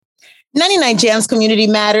99 Jams Community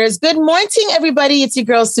Matters. Good morning, everybody. It's your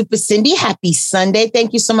girl, Super Cindy. Happy Sunday.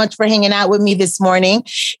 Thank you so much for hanging out with me this morning.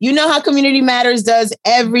 You know how Community Matters does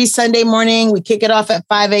every Sunday morning. We kick it off at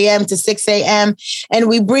 5 a.m. to 6 a.m. and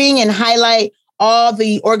we bring and highlight all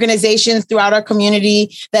the organizations throughout our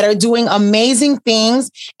community that are doing amazing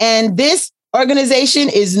things. And this organization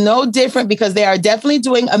is no different because they are definitely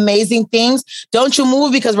doing amazing things. Don't you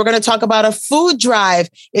move, because we're going to talk about a food drive.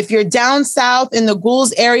 If you're down south in the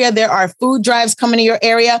Goulds area, there are food drives coming to your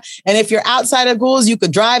area. And if you're outside of Goulds, you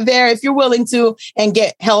could drive there if you're willing to and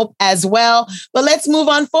get help as well. But let's move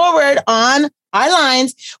on forward on our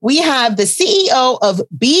lines. We have the CEO of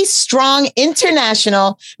Be Strong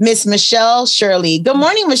International, Miss Michelle Shirley. Good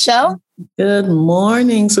morning, Michelle. Good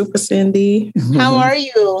morning, Super Cindy. How are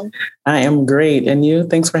you? I am great. And you?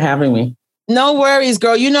 Thanks for having me. No worries,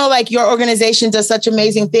 girl. You know, like your organization does such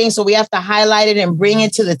amazing things. So we have to highlight it and bring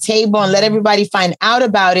it to the table and let everybody find out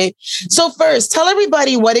about it. So first, tell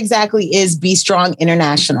everybody what exactly is Be Strong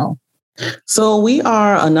International. So we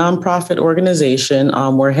are a nonprofit organization.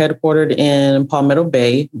 We're headquartered in Palmetto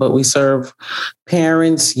Bay, but we serve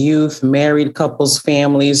parents, youth, married couples,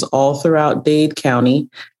 families all throughout Dade County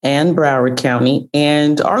and Broward County.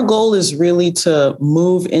 And our goal is really to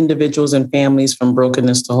move individuals and families from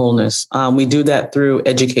brokenness to wholeness. We do that through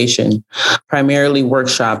education, primarily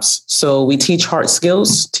workshops. So we teach hard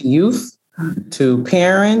skills to youth, to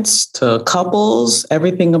parents, to couples,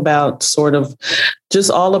 everything about sort of just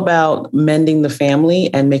all about mending the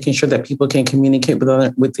family and making sure that people can communicate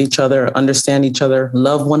with each other, understand each other,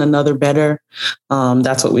 love one another better.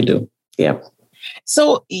 That's what we do. Yeah.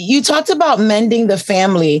 So you talked about mending the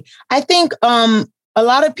family. I think a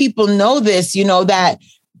lot of people know this, you know, that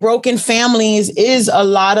broken families is a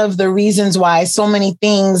lot of the reasons why so many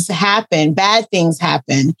things happen, bad things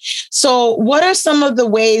happen. So what are some of the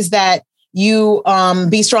ways that you,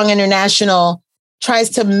 Be Strong International, tries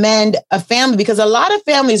to mend a family? Because a lot of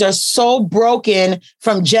families are so broken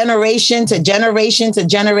from generation to generation to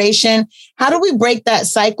generation. How do we break that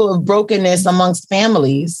cycle of brokenness amongst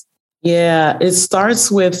families? Yeah, it starts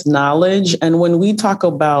with knowledge. And when we talk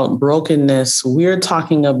about brokenness, we're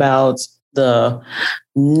talking about the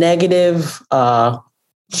negative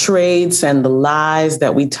traits and the lies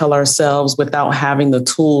that we tell ourselves without having the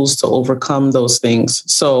tools to overcome those things.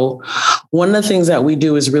 So one of the things that we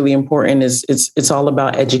do is really important is it's all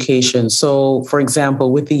about education. So for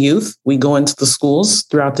example, with the youth, we go into the schools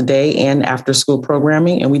throughout the day and after school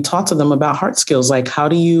programming, and we talk to them about hard skills. Like,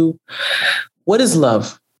 what is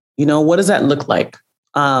love? You know, what does that look like?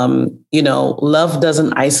 Love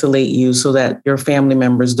doesn't isolate you so that your family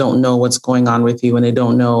members don't know what's going on with you and they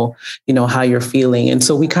don't know, how you're feeling. And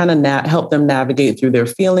so we kind of help them navigate through their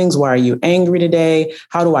feelings. Why are you angry today?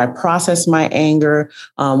 How do I process my anger?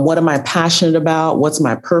 What am I passionate about? What's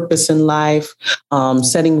my purpose in life?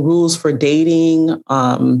 Setting rules for dating,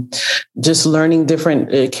 just learning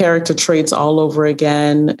different character traits all over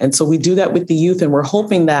again. And so we do that with the youth, and we're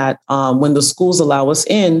hoping that when the schools allow us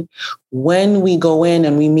in, when we go in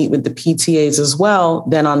and we meet with the PTAs as well,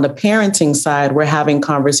 then on the parenting side, we're having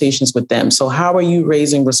conversations with them. So how are you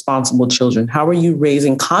raising responsible children? How are you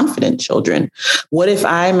raising confident children? What if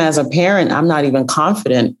as a parent, I'm not even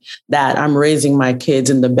confident that I'm raising my kids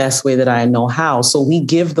in the best way that I know how? So we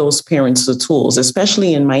give those parents the tools,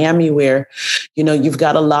 especially in Miami, where, you've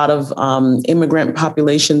got a lot of immigrant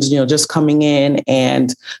populations, just coming in,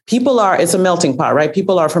 and it's a melting pot, right?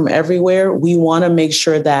 People are from everywhere. We want to make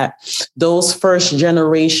sure that those first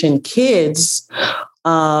generation kids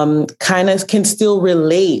kind of can still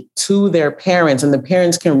relate to their parents, and the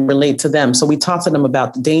parents can relate to them. So we talk to them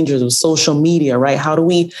about the dangers of social media, right? How do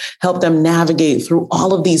we help them navigate through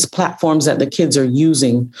all of these platforms that the kids are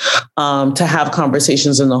using to have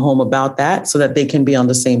conversations in the home about that, so that they can be on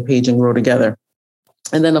the same page and grow together.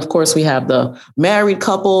 And then, of course, we have the married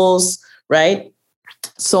couples, right?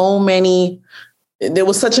 There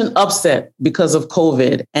was such an upset because of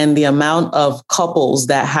COVID and the amount of couples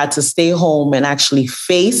that had to stay home and actually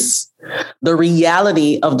face the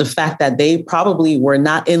reality of the fact that they probably were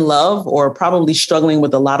not in love or probably struggling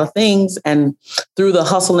with a lot of things. And through the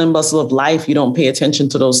hustle and bustle of life, you don't pay attention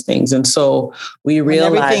to those things. And so we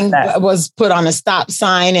realized everything that was put on a stop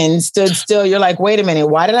sign and stood still. You're like, wait a minute,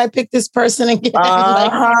 why did I pick this person again?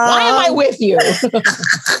 Like, why am I with you?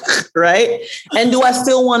 Right. And do I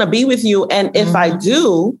still want to be with you? And if I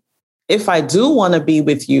do, if I do want to be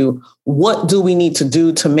with you, what do we need to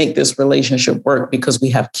do to make this relationship work? Because we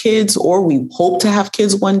have kids, or we hope to have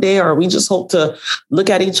kids one day, or we just hope to look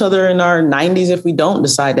at each other in our 90s if we don't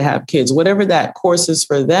decide to have kids. Whatever that course is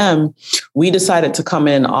for them, we decided to come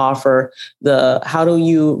in and offer how do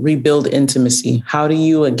you rebuild intimacy? How do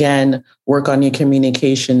you, again, work on your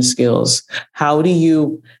communication skills? How do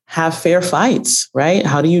you have fair fights, right?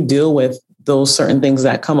 How do you deal with those certain things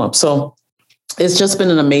that come up? So it's just been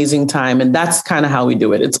an amazing time. And that's kind of how we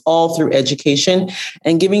do it. It's all through education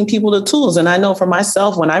and giving people the tools. And I know for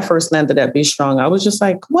myself, when I first landed at Be Strong, I was just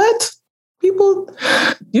like, what? People,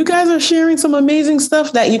 you guys are sharing some amazing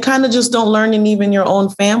stuff that you kind of just don't learn in even your own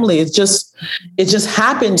family. It just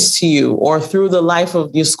happens to you, or through the life of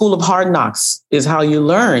your school of hard knocks is how you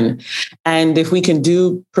learn. And if we can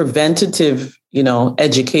do preventative,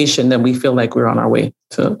 education, then we feel like we're on our way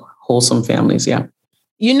to wholesome families. Yeah.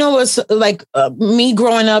 It's like me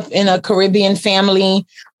growing up in a Caribbean family.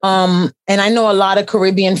 And I know a lot of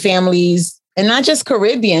Caribbean families, and not just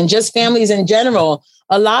Caribbean, just families in general.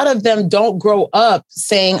 A lot of them don't grow up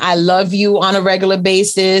saying, I love you on a regular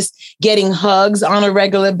basis, getting hugs on a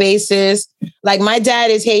regular basis. Like my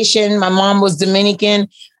dad is Haitian. My mom was Dominican.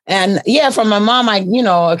 And yeah, from my mom, I,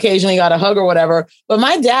 occasionally got a hug or whatever. But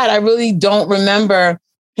my dad, I really don't remember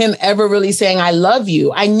him ever really saying, I love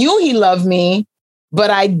you. I knew he loved me,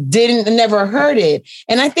 but I never heard it.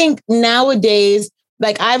 And I think nowadays,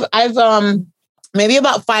 like I've maybe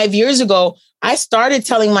about 5 years ago, I started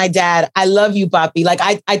telling my dad, I love you, Papi. Like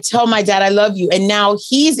I tell my dad, I love you. And now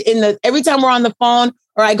he's every time we're on the phone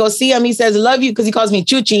or I go see him, he says, love you. Cause he calls me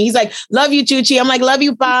Chuchi. He's like, love you, Chuchi. I'm like, love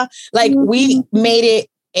you, Pa. Like we made it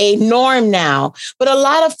a norm now, but a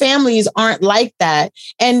lot of families aren't like that.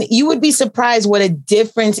 And you would be surprised what a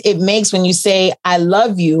difference it makes when you say, I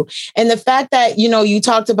love you. And the fact that, you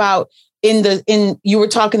talked about you were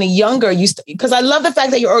talking to younger, because I love the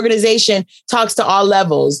fact that your organization talks to all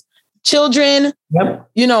levels, children, yep.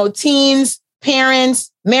 Teens,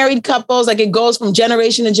 parents, married couples, like it goes from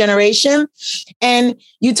generation to generation. And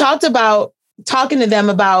you talked about talking to them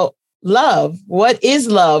about love. What is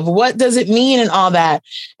love? What does it mean? And all that.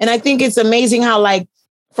 And I think it's amazing how, like,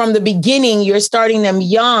 from the beginning, you're starting them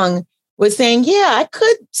young with saying, yeah, I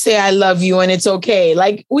could say I love you and it's okay.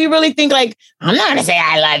 Like, we really think like, I'm not going to say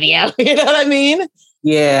I love you. You know what I mean?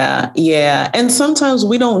 Yeah. Yeah. And sometimes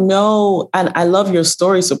we don't know. And I love your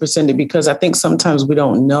story, Super Cindy, because I think sometimes we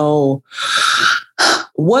don't know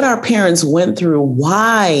what our parents went through,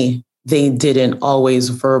 why they didn't always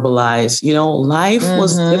verbalize, life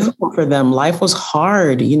was difficult for them. Life was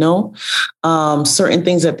hard, certain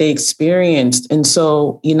things that they experienced. And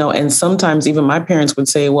so, and sometimes even my parents would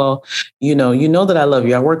say, well, you know that I love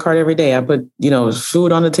you. I work hard every day. I put,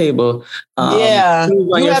 food on the table. You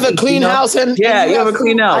have a clean house. And you have a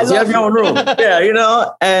clean house. You have your own room.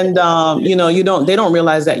 And, they don't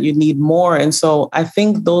realize that you need more. And so I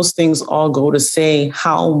think those things all go to say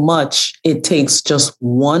how much it takes just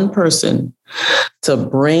one person to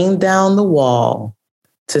bring down the wall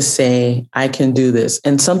to say, I can do this.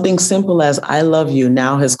 And something simple as I love you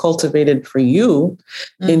now has cultivated for you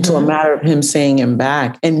into a matter of him saying him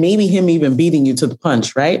back, and maybe him even beating you to the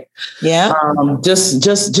punch, right? Yeah.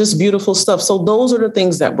 Just beautiful stuff. So those are the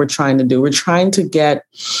things that we're trying to do. We're trying to get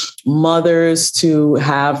mothers to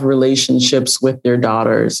have relationships with their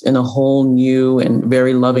daughters in a whole new and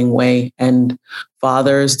very loving way, and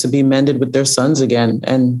fathers to be mended with their sons again.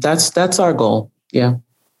 And that's our goal. Yeah.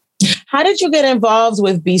 How did you get involved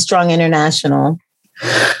with Be Strong International?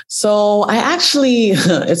 So I actually,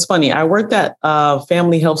 it's funny, I worked at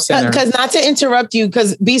Family Health Center. Because not to interrupt you,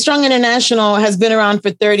 because Be Strong International has been around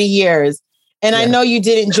for 30 years. And I know you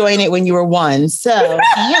didn't join it when you were 1. So, Right.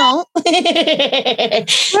 I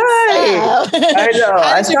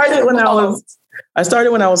know. I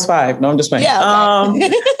started when I was 5. No, I'm just playing. Yeah,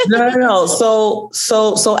 okay. No. So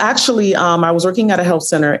actually, I was working at a health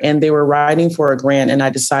center and they were writing for a grant, and I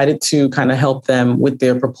decided to kind of help them with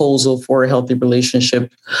their proposal for a healthy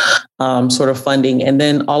relationship sort of funding. And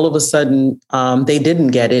then all of a sudden, they didn't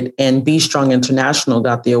get it, and Be Strong International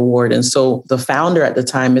got the award. And so the founder at the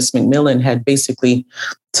time, Miss McMillan, had basically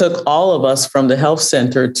took all of us from the health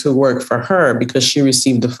center to work for her because she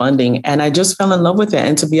received the funding. And I just fell in love with it.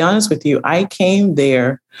 And to be honest with you, I came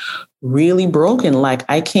there really broken. Like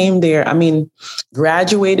I came there,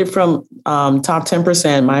 graduated from top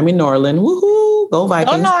 10%, Miami Norland. Woohoo, go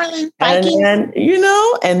Vikings. Go Norland, Vikings.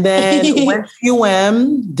 And then went to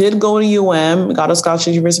UM, did go to UM, got a scholarship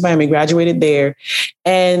at University of Miami, graduated there.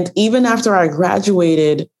 And even after I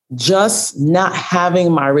graduated, just not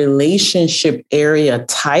having my relationship area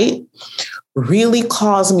tight really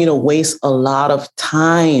caused me to waste a lot of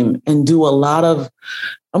time and do a lot of,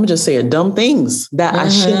 I'm gonna just say it, dumb things that I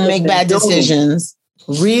shouldn't make bad decisions.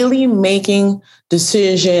 Really making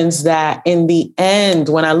decisions that in the end,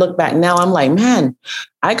 when I look back now, I'm like, man,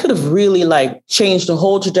 I could have really like changed the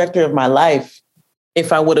whole trajectory of my life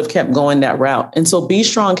if I would have kept going that route. And so Be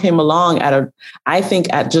Strong came along I think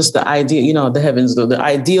at just the ideal, the heavens, the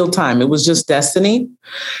ideal time. It was just destiny.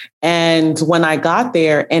 And when I got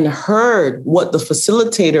there and heard what the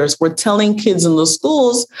facilitators were telling kids in the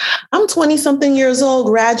schools, I'm 20 something years old,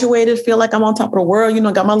 graduated, feel like I'm on top of the world,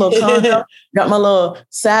 got my little condo, got my little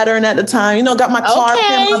Saturn at the time, got my car,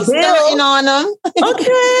 paying my bills on them.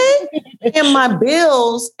 Okay. And my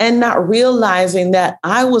bills, and not realizing that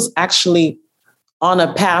I was actually on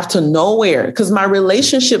a path to nowhere because my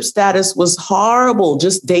relationship status was horrible,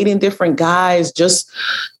 just dating different guys, just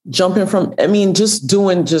jumping from, just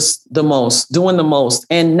doing the most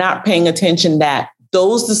and not paying attention that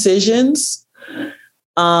those decisions,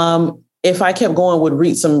 if I kept going, would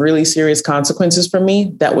reap some really serious consequences for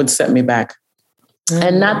me that would set me back.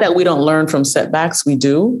 And not that we don't learn from setbacks, we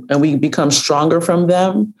do, and we become stronger from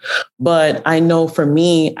them. But I know for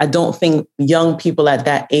me, I don't think young people at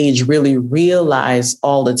that age really realize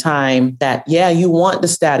all the time that, yeah, you want the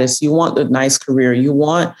status, you want the nice career, you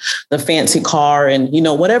want the fancy car and,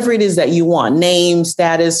 whatever it is that you want, name,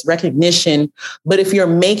 status, recognition. But if you're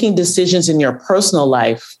making decisions in your personal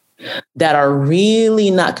life that are really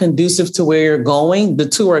not conducive to where you're going, the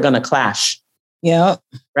two are going to clash. Yeah.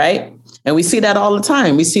 Right. And we see that all the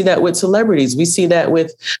time. We see that with celebrities. We see that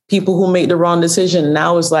with people who make the wrong decision.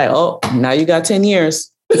 Now it's like, oh, now you got 10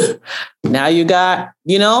 years. Now you got,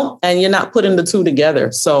 and you're not putting the two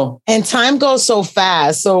together. So, and time goes so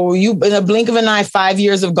fast. So you, in a blink of an eye, 5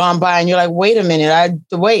 years have gone by and you're like, wait a minute,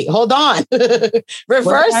 hold on,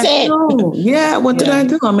 reverse it. Yeah. What did I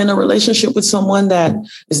do? I'm in a relationship with someone that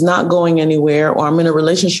is not going anywhere, or I'm in a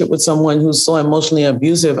relationship with someone who's so emotionally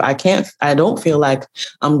abusive. I don't feel like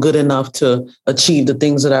I'm good enough to achieve the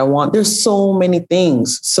things that I want. There's so many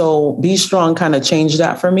things. So Be Strong kind of changed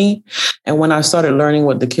that for me. And when I started learning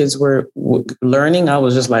what the kids were learning, I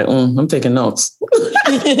was just like, I'm taking notes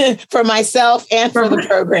for myself and for the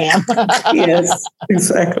program. Yes,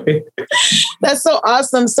 exactly. That's so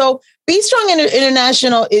awesome. So Be Strong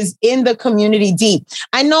International is in the community deep.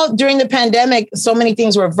 I know during the pandemic, so many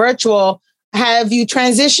things were virtual. Have you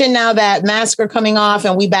transitioned now that masks are coming off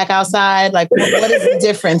and we back outside? Like, what is the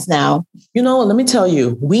difference now? Let me tell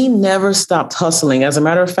you, we never stopped hustling. As a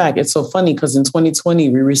matter of fact, it's so funny because in 2020,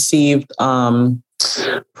 we received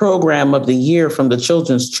Program of the Year from the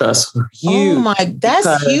Children's Trust. Huge. Oh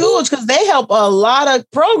that's huge because they help a lot of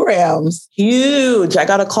programs. Huge. I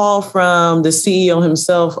got a call from the CEO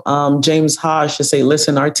himself, James Hodge, to say,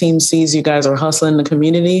 listen, our team sees you guys are hustling in the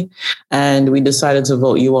community and we decided to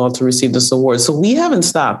vote you all to receive this award. So we haven't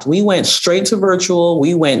stopped. We went straight to virtual.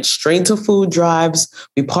 We went straight to food drives.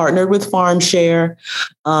 We partnered with Farm Share.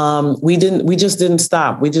 We just didn't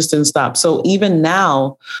stop. So even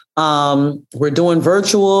now, we're doing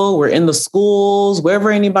virtual, we're in the schools,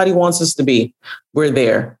 wherever anybody wants us to be, we're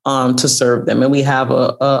there to serve them. And we have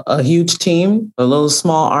a huge team, a little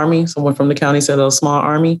small army. Someone from the county said a little small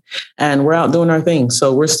army, and we're out doing our thing.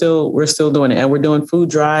 So we're still doing it, and we're doing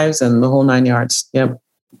food drives and the whole 9 yards. Yep.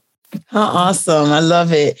 How awesome. I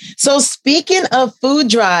love it. So speaking of food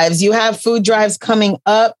drives, you have food drives coming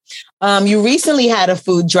up. You recently had a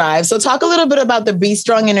food drive. So talk a little bit about the Be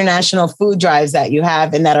Strong International food drives that you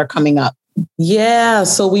have and that are coming up. Yeah,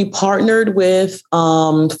 so we partnered with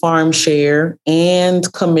Farm Share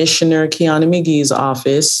and Commissioner Kiana McGee's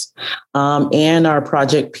office and our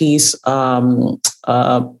Project Peace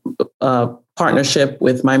partnership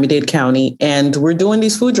with Miami-Dade County. And we're doing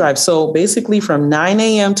these food drives. So basically from 9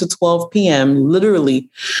 a.m. to 12 p.m., literally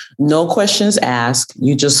no questions asked.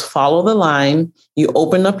 You just follow the line. You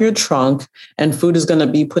open up your trunk and food is going to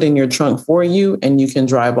be put in your trunk for you and you can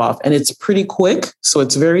drive off. And it's pretty quick. So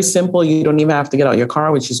it's very simple. You don't even have to get out your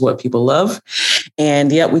car, which is what people love.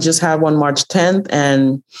 And yeah, we just had one March 10th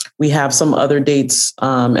and we have some other dates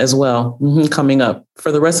as well coming up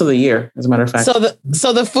for the rest of the year, as a matter of fact.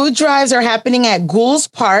 So the food drives are happening at Gould's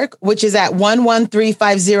Park, which is at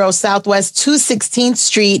 11350 Southwest 216th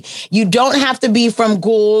Street. You don't have to be from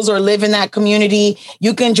Gould's or live in that community.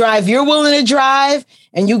 You can drive. You're willing to drive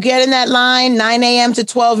and you get in that line 9 a.m. to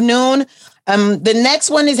 12 noon. The next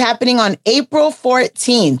one is happening on April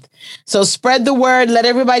 14th. So spread the word. Let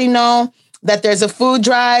everybody know. that there's a food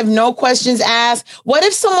drive, no questions asked. What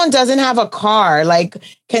if someone doesn't have a car? Like,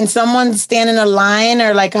 can someone stand in a line,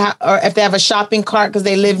 or or if they have a shopping cart because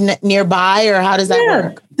they live nearby, or how does that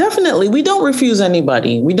work? Definitely. We don't refuse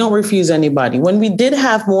anybody. When we did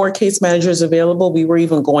have more case managers available, we were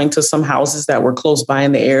even going to some houses that were close by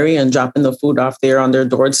in the area and dropping the food off there on their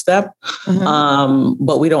doorstep.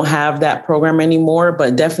 But we don't have that program anymore.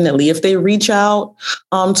 But definitely, if they reach out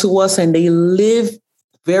to us and they live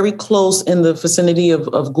very close in the vicinity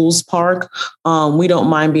of Goulds Park, we don't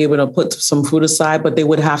mind being able to put some food aside, but they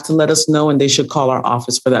would have to let us know, and they should call our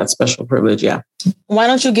office for that special privilege. Yeah. Why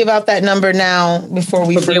don't you give out that number now before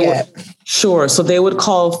we forget? Sure. So they would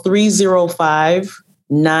call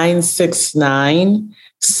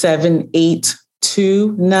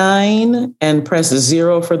 305-969-7829 and press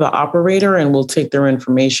 0 for the operator, and we'll take their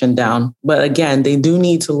information down. But again, they do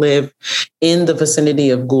need to live in the vicinity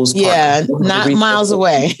of Goulds Park. Yeah, not miles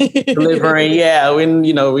away. Delivering. Yeah,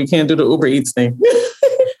 we can't do the Uber Eats thing.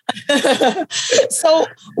 So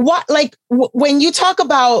when you talk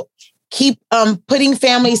about keep putting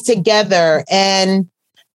families together, and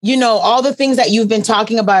all the things that you've been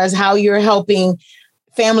talking about is how you're helping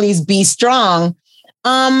families be strong.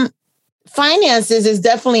 Finances is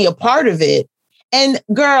definitely a part of it. And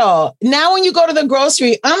girl, now when you go to the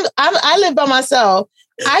grocery, I live by myself.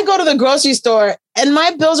 I go to the grocery store and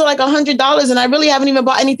my bills are like $100, and I really haven't even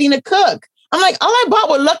bought anything to cook. I'm like, all I bought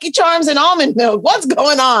were Lucky Charms and almond milk. What's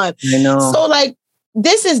going on? I know. So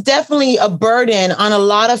this is definitely a burden on a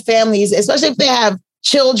lot of families, especially if they have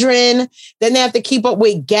children. Then they have to keep up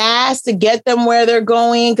with gas to get them where they're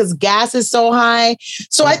going because gas is so high.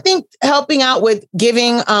 So I think helping out with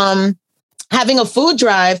giving, having a food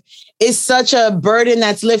drive is such a burden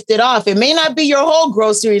that's lifted off. It may not be your whole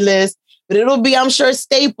grocery list, but it'll be, I'm sure,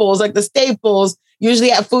 staples, like the staples.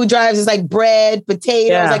 Usually at food drives, it's like bread,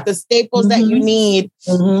 potatoes, like the staples that you need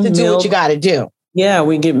to do what you got to do. Yeah,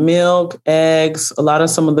 we get milk, eggs, a lot of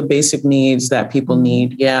some of the basic needs that people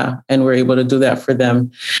need. Yeah, and we're able to do that for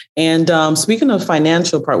them. And speaking of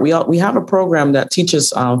financial part, we have a program that teaches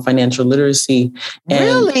financial literacy. And,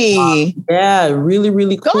 really? Yeah, really,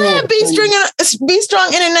 really cool. Go ahead, Be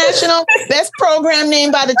Strong International, best program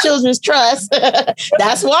named by the Children's Trust.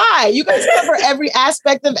 That's why you guys cover every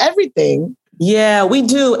aspect of everything. Yeah, we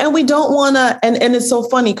do. And we don't want to, and it's so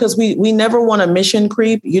funny because we never want to mission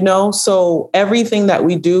creep, so everything that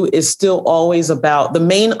we do is still always about, the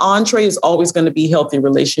main entree is always going to be healthy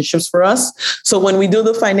relationships for us. So when we do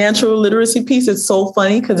the financial literacy piece, it's so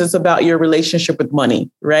funny because it's about your relationship with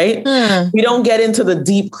money, right? We don't get into the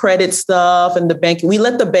deep credit stuff and the banking. We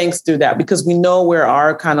let the banks do that because we know where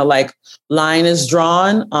our kind of line is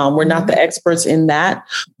drawn. We're not the experts in that,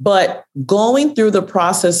 but going through the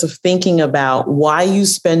process of thinking about why you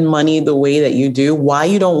spend money the way that you do, why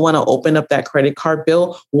you don't want to open up that credit card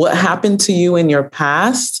bill, what happened to you in your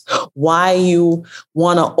past, why you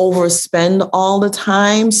want to overspend all the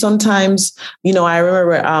time. Sometimes, I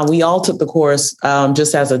remember we all took the course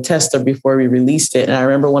just as a tester before we released it. And I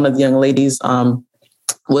remember one of the young ladies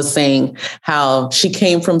was saying how she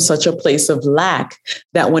came from such a place of lack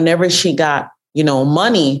that whenever she got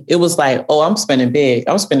money, it was like, oh, I'm spending big.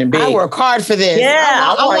 I work hard for this.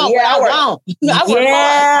 Yeah. I want.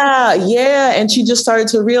 Yeah. And she just started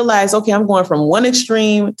to realize, okay, I'm going from one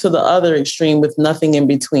extreme to the other extreme with nothing in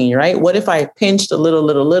between, right? What if I pinched a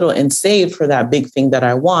little and saved for that big thing that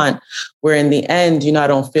I want? Where in the end, I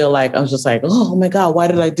don't feel like, I was just like, oh my God, why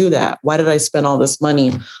did I do that? Why did I spend all this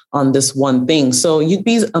money on this one thing? So you'd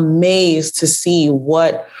be amazed to see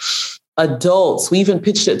what adults, we even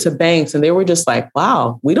pitched it to banks and they were just like,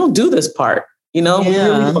 wow, we don't do this part. We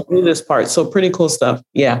really don't do this part. So pretty cool stuff.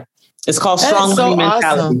 Yeah. It's called Strong Money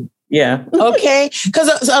Mentality. Awesome. Yeah. Okay.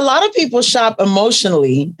 Because a lot of people shop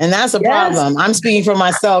emotionally, and that's a problem. I'm speaking for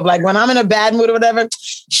myself. Like when I'm in a bad mood or whatever,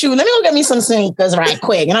 shoot, let me go get me some sneakers right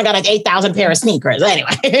quick. And I got 8,000 pair of sneakers.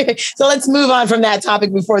 Anyway, so let's move on from that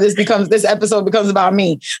topic before this episode becomes about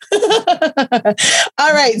me.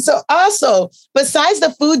 All right. So also, besides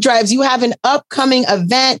the food drives, you have an upcoming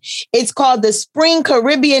event. It's called the Spring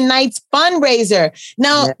Caribbean Nights Fundraiser.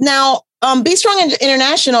 Now, Be Strong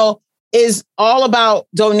International is all about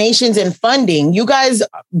donations and funding. You guys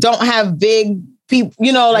don't have big people,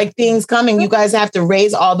 things coming. You guys have to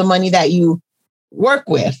raise all the money that you work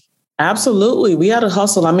with. Absolutely. We had to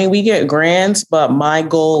hustle. I mean, we get grants, but my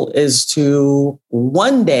goal is to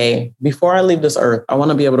one day before I leave this earth, I want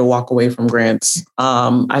to be able to walk away from grants.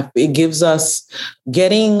 It gives us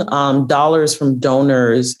getting dollars from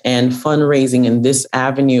donors and fundraising in this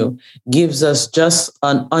avenue gives us just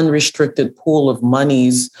an unrestricted pool of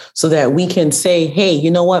monies so that we can say, hey, you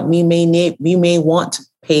know what? We may want to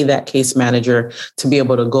pay that case manager to be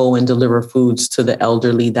able to go and deliver foods to the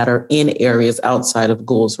elderly that are in areas outside of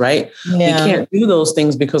goals, right? Yeah. We can't do those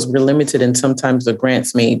things because we're limited, and sometimes the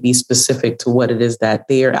grants may be specific to what it is that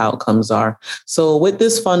their outcomes are. So with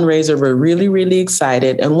this fundraiser, we're really, really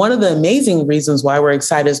excited. And one of the amazing reasons why we're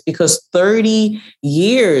excited is because 30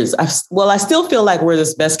 years, I still feel like we're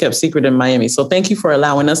this best kept secret in Miami. So thank you for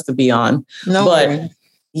allowing us to be on. No worries.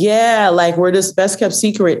 Yeah, like we're this best kept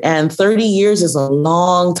secret, and 30 years is a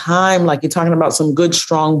long time. Like you're talking about some good,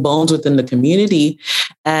 strong bones within the community.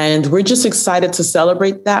 And we're just excited to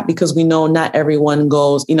celebrate that because we know not everyone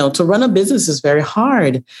goes, to run a business is very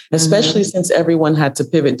hard, especially since everyone had to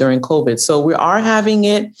pivot during COVID. So we are having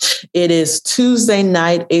it. It is Tuesday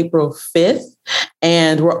night, April 5th.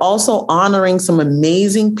 And we're also honoring some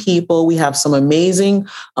amazing people. We have some amazing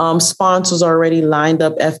sponsors already lined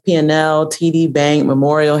up: FPNL, TD Bank,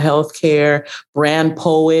 Memorial Healthcare, Brand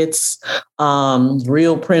Poets,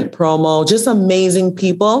 Real Print Promo, just amazing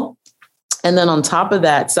people. And then on top of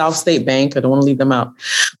that, South State Bank, I don't want to leave them out,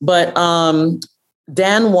 but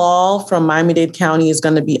Dan Wall from Miami-Dade County is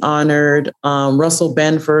going to be honored. Russell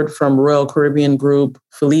Benford from Royal Caribbean Group,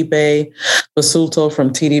 Felipe Basulto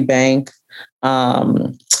from TD Bank,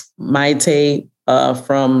 Maite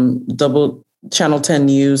from Double Channel 10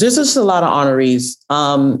 News. There's just a lot of honorees.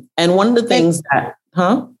 And one of the things that,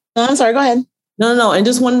 No, I'm sorry, go ahead. No. And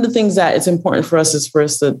just one of the things that it's important for us is for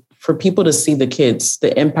people to see the kids,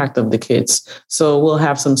 the impact of the kids. So we'll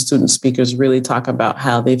have some student speakers really talk about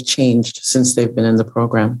how they've changed since they've been in the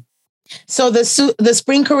program. So the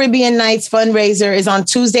Spring Caribbean Nights fundraiser is on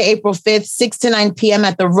Tuesday, April 5th, 6 to 9 p.m.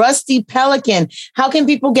 at the Rusty Pelican. How can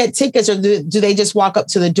people get tickets, or do they just walk up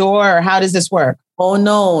to the door, or how does this work? Oh,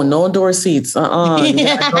 no door seats. You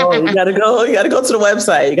gotta go to the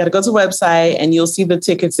website. You gotta go to the website and you'll see the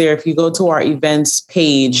tickets there. If you go to our events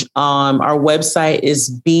page, our website is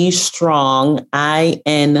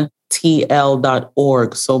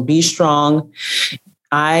bestrongintl.org. So Be Strong,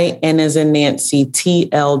 IN as in Nancy,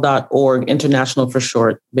 TL.org, international for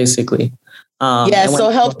short, basically.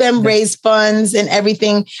 So help them raise funds and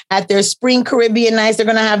everything at their Spring Caribbean Nights. They're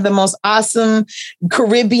going to have the most awesome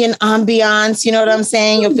Caribbean ambiance. You know what I'm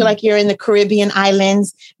saying? You'll feel like you're in the Caribbean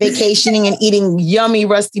islands, vacationing and eating yummy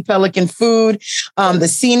Rusty Pelican food. The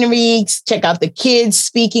scenery, check out the kids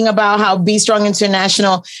speaking about how Be Strong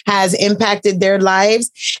International has impacted their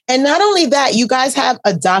lives. And not only that, you guys have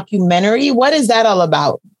a documentary. What is that all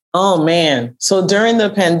about? Oh, man. So during the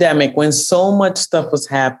pandemic, when so much stuff was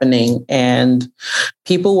happening and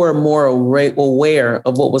people were more aware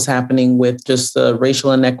of what was happening with just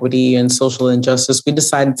racial inequity and social injustice, we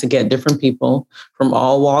decided to get different people from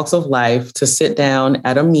all walks of life to sit down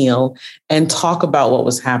at a meal and talk about what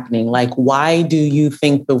was happening. Like, why do you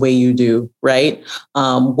think the way you do, right?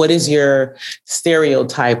 What is your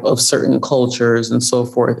stereotype of certain cultures and so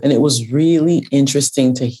forth? And it was really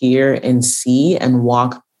interesting to hear and see and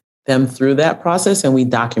walk them through that process, and we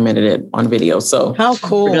documented it on video. So how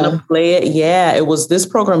cool. We're going to play it. Yeah, this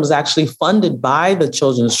program was actually funded by the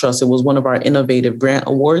Children's Trust. It was one of our innovative grant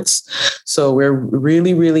awards. So we're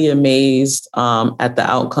really, really amazed at the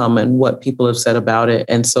outcome and what people have said about it.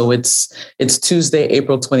 And so it's Tuesday,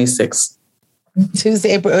 April 26th.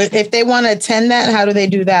 Tuesday, April. If they want to attend that, how do they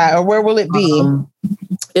do that? Or where will it be?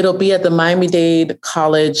 It'll be at the Miami-Dade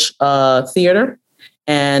College Theater.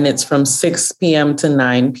 And it's from 6 p.m. to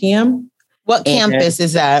 9 p.m. What campus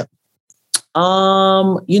is that?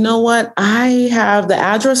 You know what? The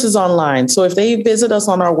address is online. So if they visit us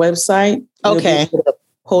on our website, okay, we'll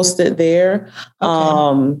post it there.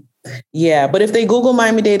 Okay. But if they Google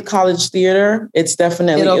Miami-Dade College Theater,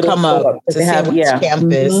 it'll come up to see which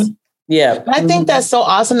campus. Mm-hmm. Yeah. But I think that's so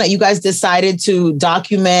awesome that you guys decided to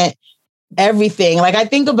document everything. Like, I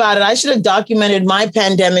think about it, I should have documented my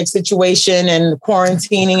pandemic situation and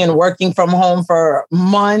quarantining and working from home for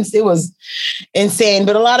months. It was insane,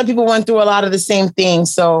 but a lot of people went through a lot of the same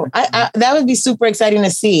things. So that would be super exciting to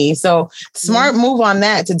see. So smart move on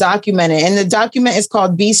that, to document it. And the document is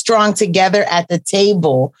called Be Strong Together at the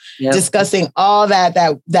Table, discussing all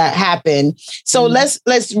that happened. So let's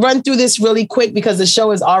run through this really quick because the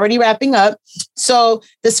show is already wrapping up. So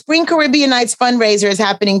the Spring Caribbean Nights fundraiser is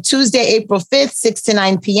happening Tuesday, April 5th, 6 to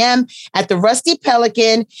 9 p.m. at the Rusty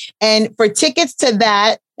Pelican. And for tickets to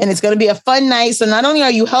that, and it's going to be a fun night. So not only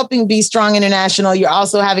are you helping Be Strong International, you're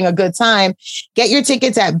also having a good time. Get your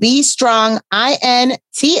tickets at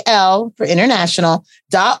bestrongintl for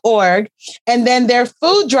international.org. And then their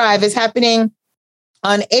food drive is happening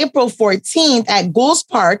on April 14th at Goulds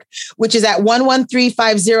Park, which is at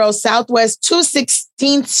 11350 Southwest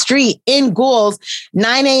 216th Street in Goulds,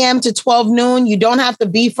 9 a.m. to 12 noon. You don't have to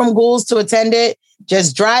be from Goulds to attend it.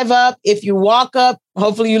 just drive up. If you walk up,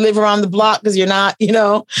 hopefully you live around the block because you're not,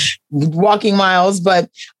 walking miles. But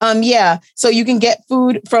yeah, so you can get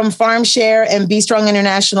food from Farm Share and Be Strong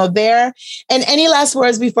International there. And any last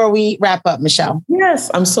words before we wrap up, Michelle? Yes,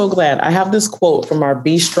 I'm so glad. I have this quote from our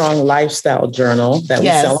Be Strong lifestyle journal that we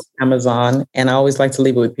sell on Amazon. And I always like to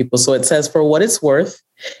leave it with people. So it says, for what it's worth,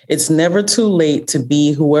 it's never too late to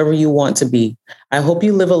be whoever you want to be. I hope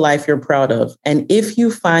you live a life you're proud of. And if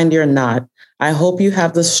you find you're not, I hope you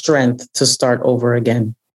have the strength to start over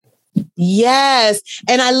again. Yes.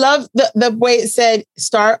 And I love the way it said,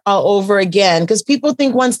 start all over again, because people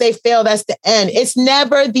think once they fail, that's the end. It's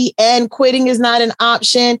never the end. Quitting is not an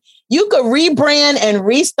option. You could rebrand and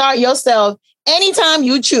restart yourself anytime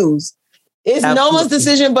you choose. It's Absolutely. No one's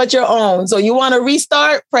decision but your own. So you want to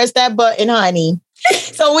restart, press that button, honey.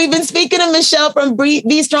 So we've been speaking to Michelle from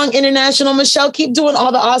Be Strong International. Michelle, keep doing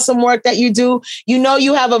all the awesome work that you do. You know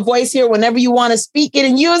you have a voice here whenever you want to speak it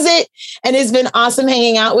and use it. And it's been awesome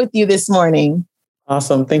hanging out with you this morning.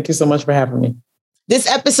 Awesome. Thank you so much for having me. This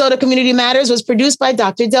episode of Community Matters was produced by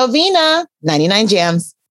Dr. Delvina, 99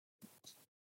 Jams.